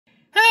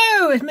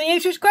it's me,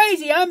 it's just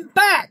crazy, I'm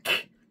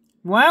back!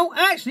 Well,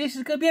 actually, this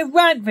is going to be a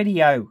rant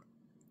video.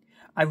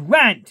 A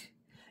rant.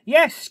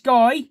 Yes,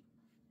 Sky.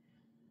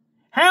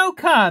 How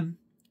come,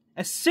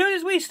 as soon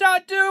as we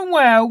start doing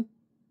well,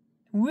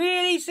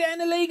 really setting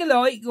the league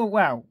alight, or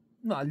well,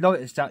 not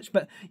alight as such,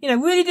 but, you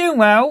know, really doing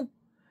well,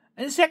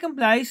 in second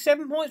place,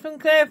 7 points from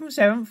Claire from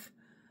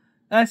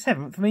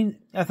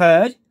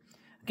third.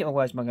 Get my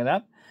words muddled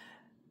up.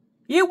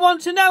 You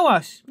want to know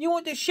us. You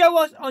want to show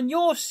us on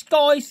your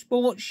Sky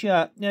Sports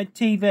shirt, you know,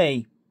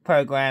 TV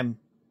program,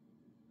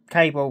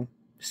 cable,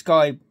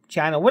 Sky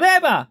channel,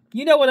 whatever.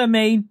 You know what I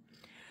mean.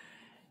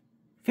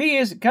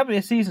 A couple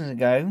of seasons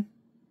ago,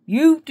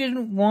 you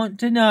didn't want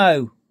to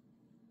know.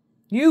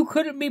 You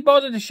couldn't be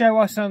bothered to show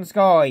us on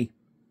Sky.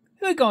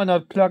 We got an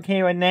odd plug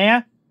here and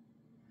there.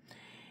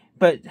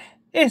 But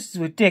it's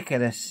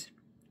ridiculous.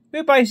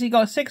 We've basically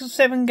got 6 or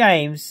 7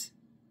 games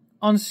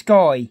on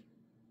Sky.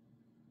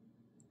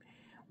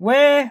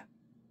 Where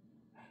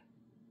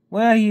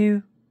were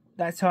you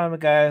that time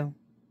ago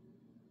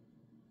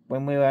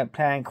when we were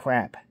playing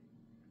crap?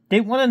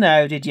 Didn't want to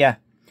know, did you?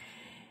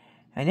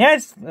 And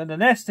yes, the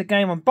Leicester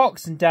game on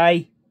Boxing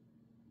Day,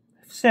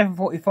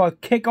 7:45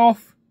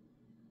 kickoff,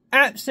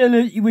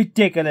 absolutely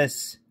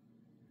ridiculous.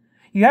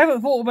 You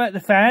haven't thought about the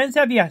fans,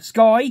 have you,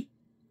 Sky?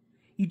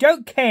 You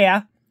don't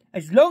care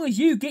as long as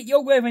you get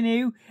your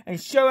revenue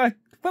and show a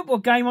football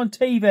game on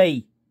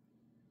TV.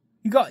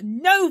 You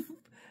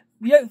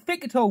don't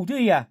think at all, do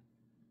you?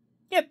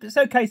 Yep, it's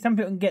okay, some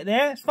people can get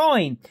there, it's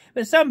fine.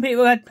 But some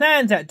people had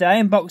plans that day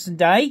on Boxing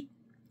Day.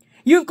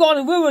 You've gone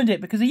and ruined it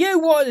because you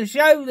wanted to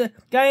show the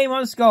game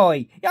on Sky.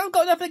 You haven't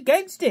got nothing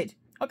against it.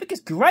 I think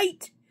it's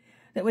great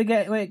that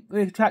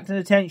we're attracting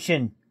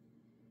attention.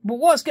 But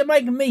what's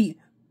making me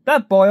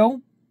blood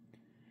boil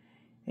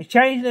is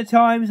changing the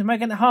times and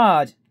making it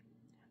hard.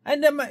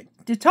 And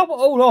to top it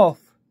all off,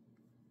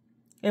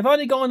 they've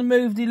only gone to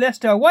move the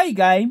Leicester away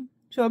game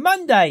to a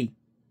Monday.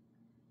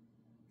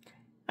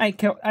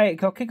 8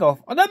 o'clock kickoff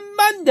on a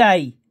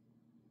Monday.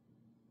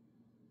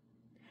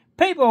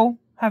 People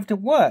have to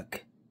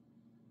work.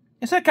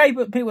 It's okay,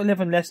 but people that live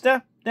in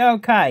Leicester, they're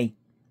okay.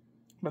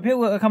 But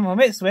people that come from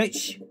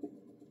Ipswich,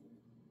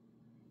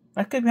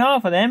 that could be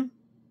hard for them.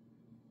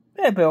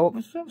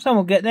 Some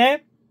will get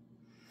there.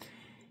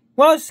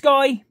 Well,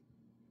 Sky,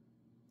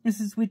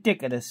 this is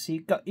ridiculous.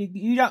 You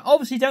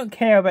obviously don't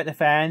care about the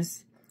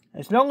fans.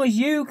 As long as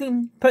you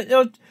can put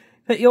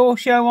your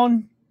show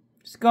on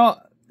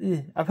Scott.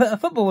 I put a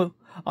football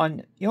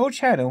on your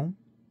channel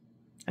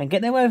and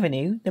get the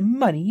revenue, the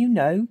money,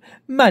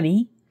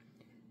 money,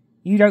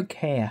 you don't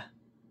care.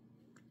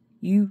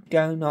 You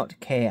do not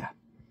care.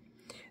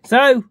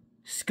 So,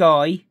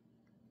 Sky,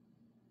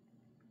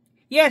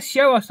 yes,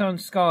 show us on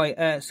Sky,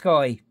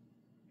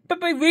 but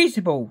be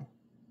reasonable.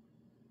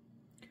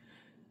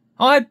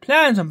 I had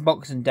plans on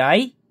Boxing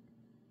Day.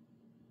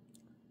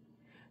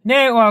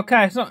 Now, well,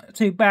 okay, it's not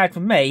too bad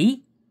for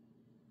me,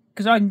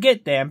 because I can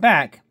get there and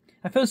back.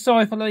 I feel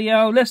sorry for the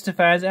old Leicester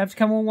fans that have to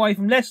come all the way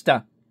from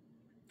Leicester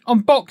on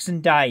Boxing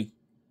Day.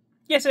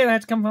 Yes, they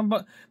had to come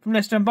from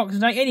Leicester on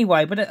Boxing Day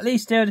anyway, but at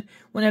least they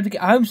wouldn't have to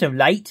get home so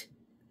late.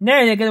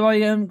 Now they're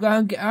going to go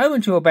and get home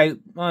until about,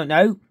 I don't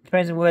know,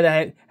 depends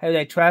on how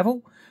they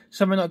travel.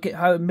 Some may not get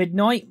home at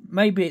midnight,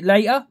 maybe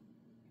later.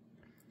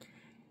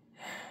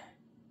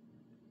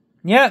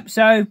 Yep,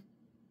 so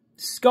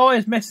Sky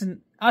is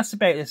messing us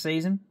about this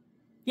season.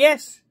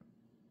 Yes,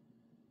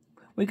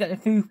 we got a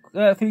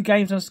few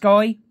games on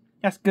Sky.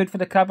 That's good for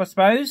the club, I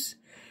suppose.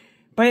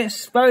 But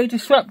it's very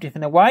disruptive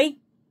in a way.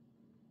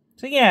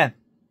 So, yeah.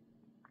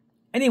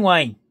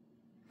 Anyway,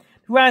 the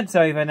rant's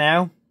over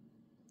now.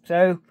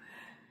 So,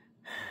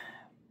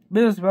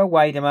 Middlesbrough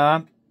away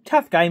tomorrow.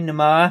 Tough game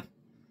tomorrow.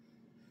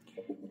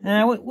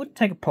 Would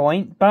take a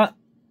point, but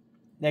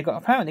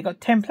apparently they've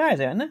got 10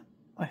 players, haven't they?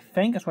 I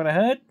think that's what I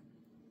heard.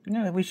 You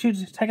know, we should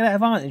take that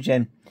advantage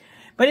then.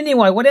 But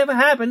anyway, whatever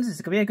happens,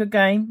 it's going to be a good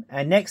game.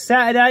 And next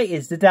Saturday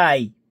is the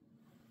day.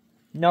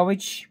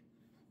 Norwich,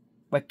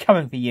 we're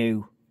coming for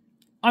you.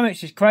 I'm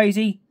It's Just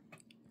Crazy.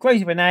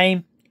 Crazy by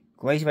name,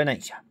 crazy by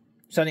nature.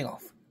 Signing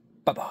off.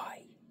 Bye-bye.